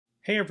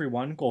Hey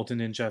everyone, Golden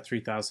Ninja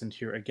 3000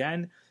 here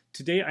again.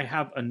 Today I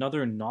have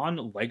another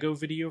non-LEGO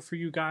video for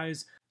you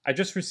guys. I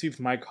just received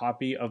my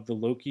copy of the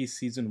Loki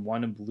Season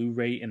 1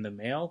 Blu-ray in the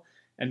mail,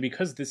 and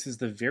because this is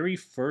the very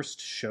first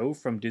show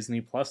from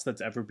Disney Plus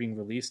that's ever being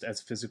released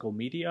as physical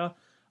media,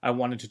 I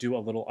wanted to do a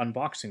little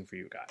unboxing for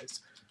you guys.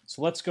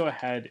 So let's go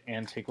ahead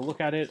and take a look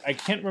at it. I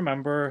can't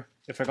remember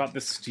if I got the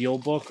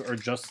steelbook or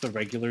just the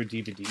regular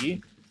DVD,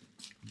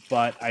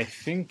 but I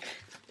think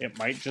it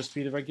might just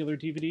be the regular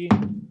DVD.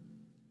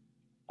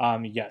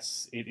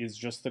 Yes, it is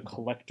just the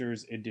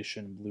collector's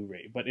edition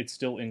Blu-ray, but it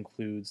still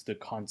includes the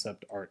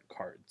concept art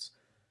cards.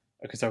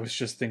 Because I was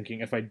just thinking,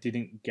 if I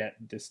didn't get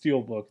the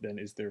steelbook, then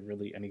is there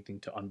really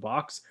anything to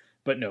unbox?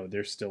 But no,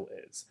 there still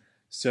is.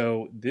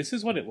 So this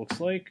is what it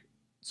looks like.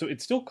 So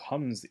it still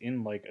comes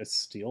in like a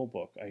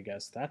steelbook, I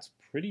guess. That's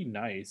pretty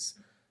nice.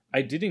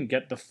 I didn't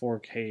get the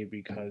 4K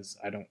because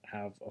I don't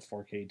have a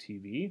 4K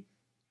TV.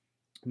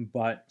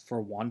 But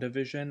for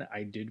WandaVision,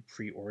 I did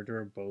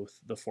pre-order both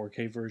the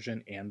 4K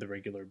version and the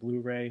regular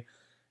Blu-ray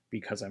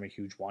because I'm a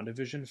huge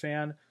WandaVision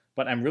fan.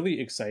 But I'm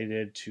really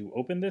excited to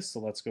open this,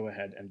 so let's go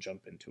ahead and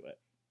jump into it.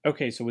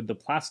 Okay, so with the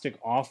plastic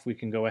off, we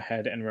can go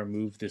ahead and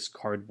remove this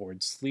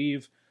cardboard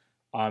sleeve.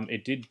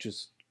 It did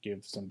just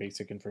give some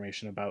basic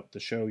information about the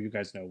show. You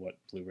guys know what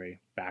Blu-ray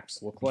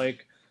backs look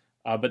like.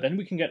 But then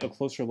we can get a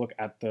closer look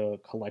at the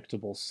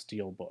collectible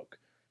steelbook.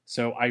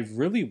 So I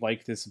really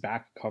like this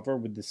back cover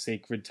with the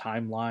sacred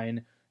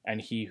timeline and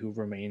He Who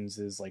Remains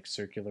is like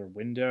circular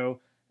window.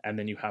 And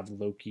then you have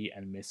Loki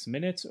and Miss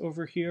Minutes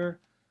over here.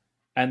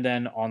 And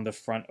then on the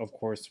front, of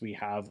course, we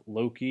have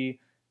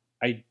Loki.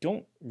 I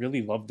don't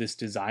really love this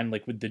design,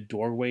 like with the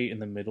doorway in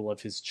the middle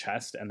of his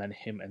chest and then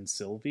him and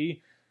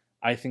Sylvie.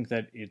 I think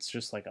that it's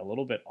just like a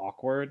little bit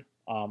awkward.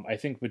 I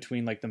think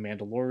between like the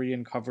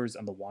Mandalorian covers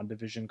and the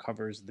WandaVision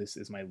covers, this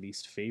is my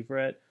least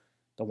favorite.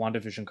 The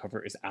WandaVision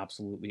cover is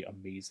absolutely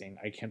amazing.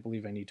 I can't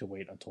believe I need to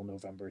wait until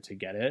November to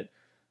get it.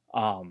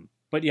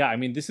 But yeah, I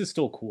mean, this is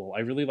still cool.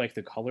 I really like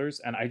the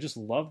colors, and I just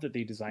love that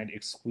they designed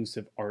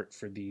exclusive art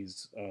for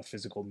these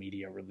physical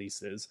media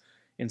releases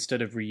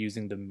instead of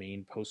reusing the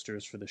main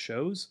posters for the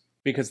shows,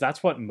 because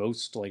that's what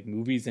most like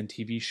movies and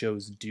TV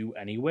shows do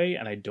anyway,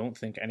 and I don't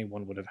think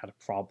anyone would have had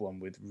a problem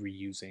with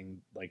reusing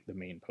like the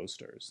main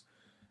posters.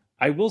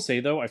 I will say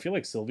though, I feel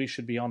like Sylvie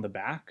should be on the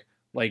back.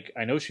 Like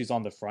I know she's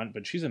on the front,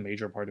 but she's a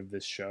major part of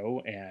this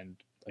show, and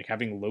like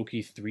having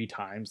Loki three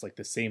times, like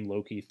the same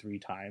Loki three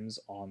times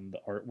on the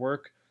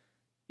artwork,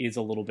 is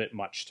a little bit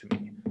much to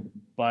me.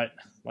 But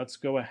let's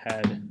go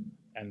ahead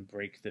and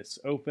break this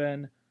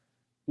open.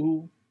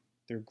 Ooh,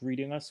 they're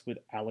greeting us with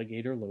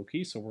alligator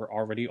Loki, so we're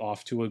already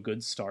off to a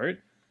good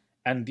start.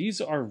 And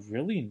these are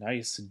really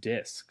nice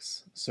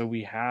discs. So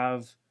we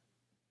have,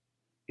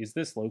 is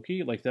this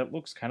Loki? Like that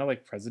looks kind of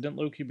like President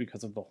Loki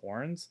because of the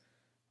horns.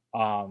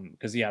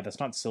 Because yeah,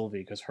 that's not Sylvie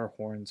because her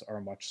horns are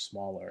much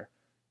smaller.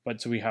 But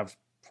so we have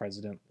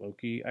President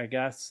Loki, I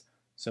guess.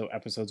 So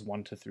episodes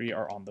 1 to 3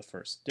 are on the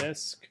first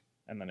disc,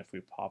 and then if we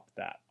pop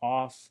that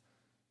off,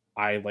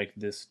 I like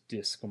this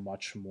disc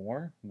much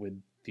more with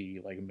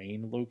the like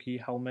main Loki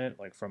helmet,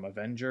 like from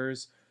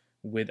Avengers,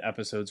 with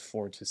episodes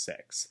 4 to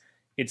 6.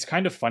 It's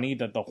kind of funny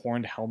that the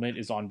horned helmet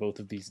is on both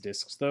of these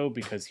discs though,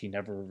 because he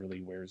never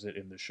really wears it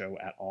in the show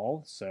at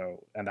all.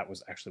 So, and that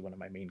was actually one of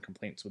my main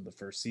complaints with the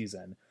first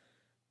season.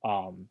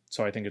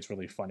 So I think it's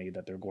really funny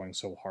that they're going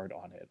so hard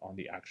on it on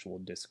the actual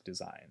disc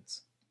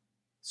designs.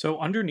 So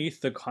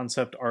underneath the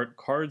concept art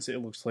cards,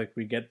 it looks like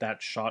we get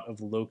that shot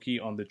of Loki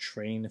on the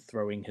train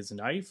throwing his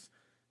knife,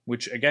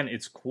 which again,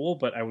 it's cool,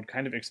 but I would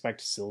kind of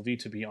expect Sylvie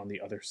to be on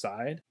the other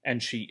side,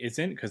 and she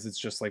isn't because it's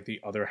just like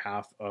the other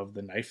half of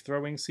the knife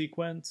throwing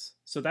sequence.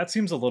 So that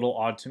seems a little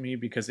odd to me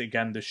because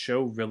again, the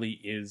show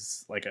really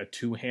is like a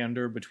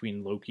two-hander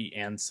between Loki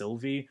and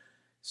Sylvie.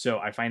 So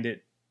I find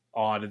it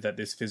odd that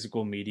this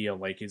physical media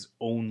like is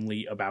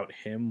only about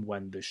him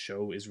when the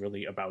show is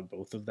really about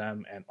both of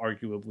them, and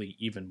arguably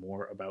even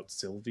more about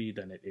Sylvie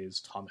than it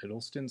is Tom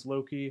Hiddleston's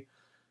Loki.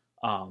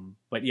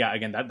 But yeah,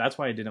 again, that's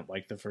why I didn't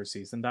like the first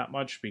season that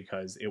much,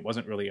 because it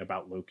wasn't really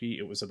about Loki,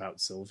 it was about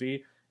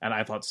Sylvie, and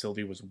I thought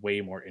Sylvie was way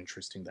more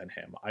interesting than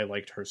him. I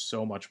liked her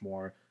so much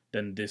more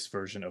than this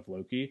version of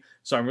Loki.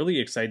 So I'm really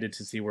excited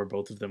to see where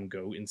both of them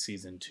go in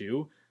season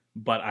 2,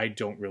 but I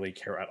don't really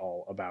care at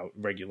all about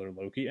regular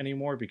Loki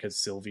anymore because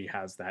Sylvie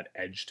has that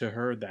edge to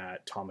her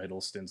that Tom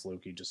Hiddleston's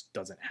Loki just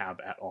doesn't have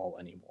at all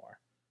anymore.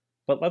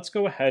 But let's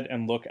go ahead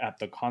and look at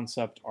the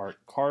concept art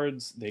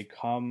cards. They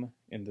come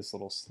in this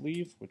little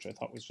sleeve, which I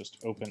thought was just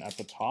open at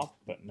the top,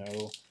 but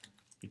no,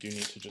 you do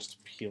need to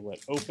just peel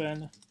it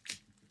open.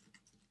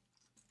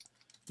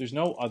 There's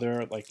no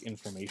other like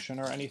information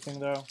or anything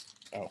though.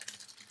 Oh,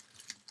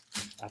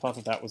 I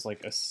thought that was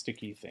like a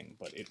sticky thing,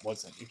 but it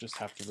wasn't. You just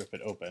have to rip it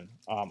open.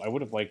 I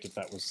would have liked if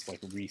that was like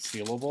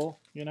resealable,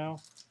 you know?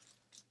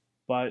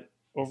 But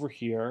over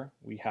here,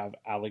 we have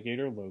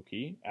Alligator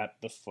Loki at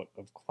the foot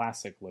of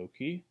Classic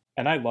Loki.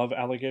 And I love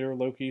Alligator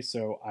Loki,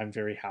 so I'm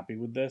very happy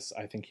with this.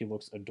 I think he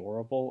looks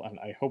adorable, and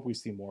I hope we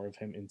see more of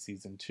him in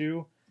Season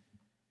 2.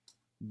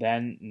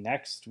 Then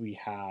next we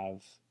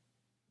have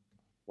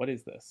What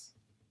is this?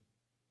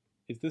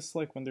 Is this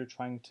like when they're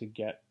trying to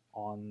get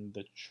on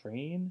the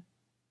train?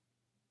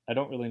 I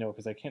don't really know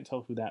because I can't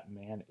tell who that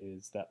man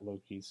is that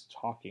Loki's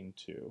talking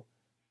to.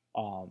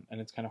 And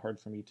it's kind of hard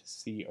for me to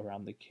see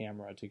around the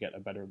camera to get a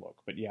better look.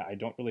 But yeah, I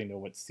don't really know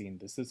what scene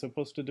this is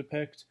supposed to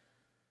depict.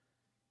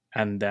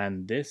 And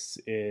then this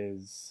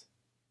is,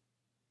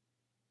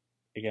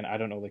 again, I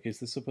don't know, like, is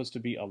this supposed to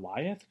be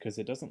Eliath? Because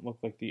it doesn't look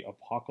like the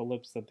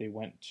apocalypse that they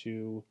went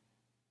to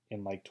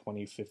in like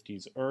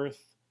 2050's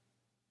Earth.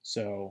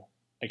 So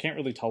I can't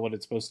really tell what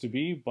it's supposed to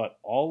be, but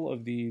all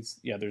of these,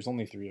 yeah, there's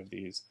only 3 of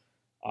these.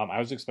 I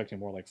was expecting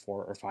more like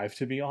 4 or 5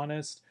 to be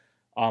honest.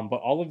 But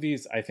all of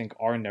these I think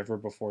are never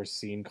before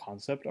seen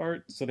concept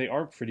art, so they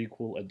are pretty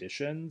cool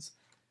additions.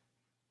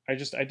 I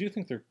do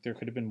think there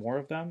could have been more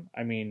of them.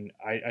 I mean,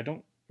 I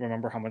don't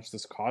remember how much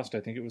this cost. I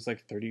think it was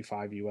like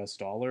 35 US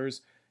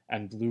dollars,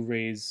 and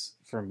Blu-rays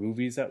for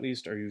movies at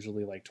least are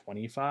usually like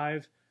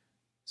 25.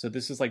 So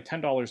this is like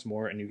 $10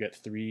 more, and you get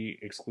 3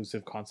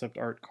 exclusive concept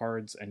art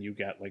cards, and you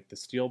get like the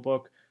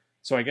steelbook.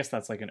 So I guess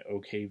that's like an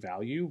okay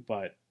value,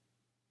 but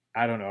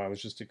I don't know. I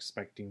was just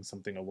expecting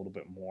something a little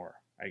bit more,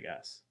 I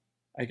guess.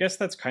 I guess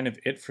that's kind of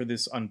it for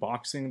this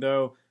unboxing,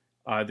 though.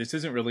 This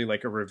isn't really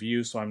like a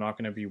review, so I'm not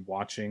going to be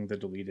watching the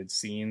deleted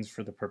scenes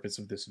for the purpose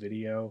of this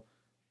video.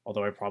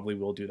 Although I probably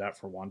will do that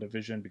for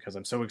WandaVision because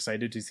I'm so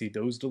excited to see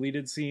those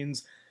deleted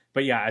scenes.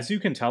 But yeah, as you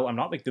can tell, I'm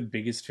not like the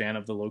biggest fan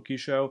of the Loki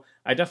show.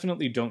 I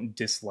definitely don't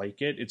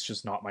dislike it. It's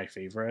just not my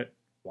favorite.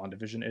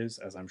 WandaVision is,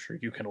 as I'm sure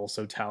you can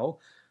also tell.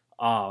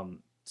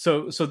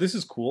 So this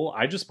is cool.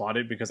 I just bought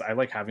it because I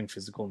like having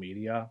physical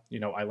media. You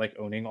know, I like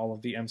owning all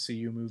of the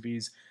MCU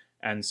movies.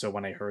 And so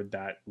when I heard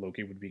that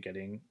Loki would be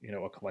getting, you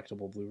know, a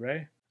collectible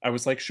Blu-ray, I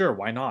was like, sure,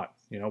 why not?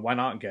 You know, why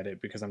not get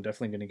it? Because I'm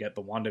definitely going to get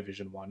the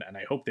WandaVision one, and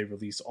I hope they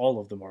release all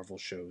of the Marvel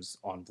shows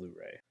on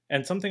Blu-ray.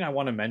 And something I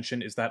want to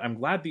mention is that I'm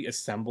glad the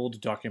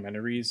assembled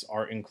documentaries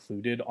are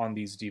included on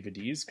these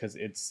DVDs, because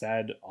it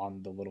said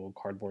on the little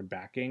cardboard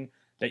backing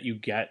that you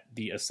get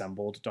the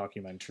assembled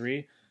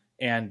documentary,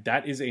 and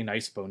that is a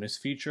nice bonus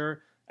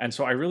feature. And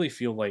so I really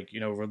feel like,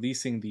 you know,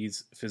 releasing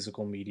these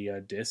physical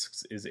media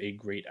discs is a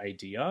great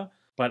idea.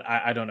 But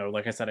I don't know.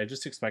 Like I said, I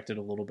just expected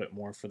a little bit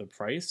more for the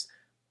price.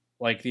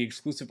 Like, the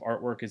exclusive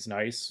artwork is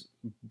nice,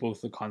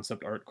 both the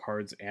concept art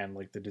cards and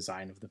like the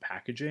design of the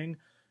packaging.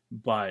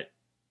 But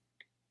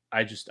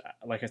I just,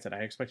 like I said, I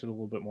expected a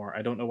little bit more.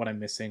 I don't know what I'm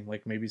missing.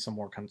 Like, maybe some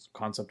more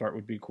concept art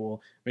would be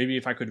cool. Maybe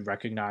if I could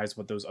recognize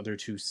what those other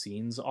 2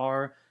 scenes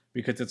are,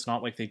 because it's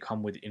not like they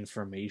come with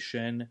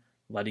information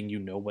letting you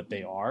know what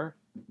they are.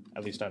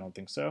 At least I don't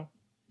think so.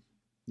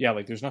 Yeah,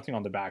 like there's nothing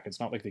on the back. It's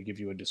not like they give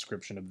you a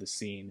description of the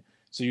scene,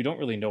 so you don't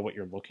really know what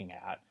you're looking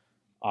at,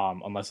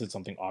 unless it's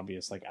something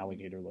obvious like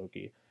Alligator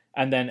Loki.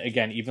 And then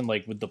again, even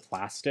like with the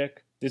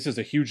plastic, this is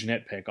a huge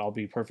nitpick, I'll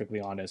be perfectly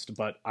honest,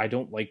 but I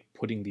don't like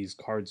putting these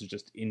cards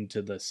just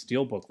into the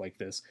steelbook like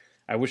this.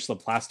 I wish the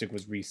plastic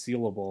was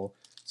resealable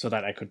so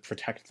that I could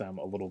protect them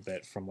a little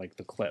bit from like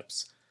the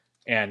clips.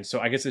 And so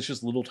I guess it's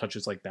just little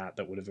touches like that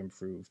that would have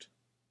improved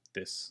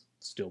this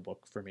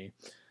steelbook for me.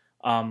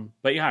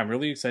 But yeah, I'm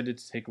really excited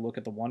to take a look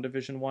at the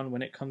WandaVision one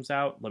when it comes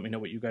out. Let me know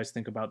what you guys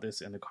think about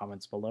this in the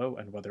comments below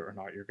and whether or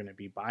not you're going to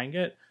be buying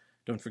it.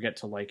 Don't forget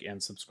to like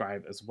and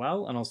subscribe as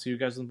well, and I'll see you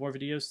guys with more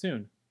videos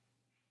soon.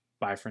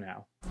 Bye for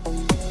now.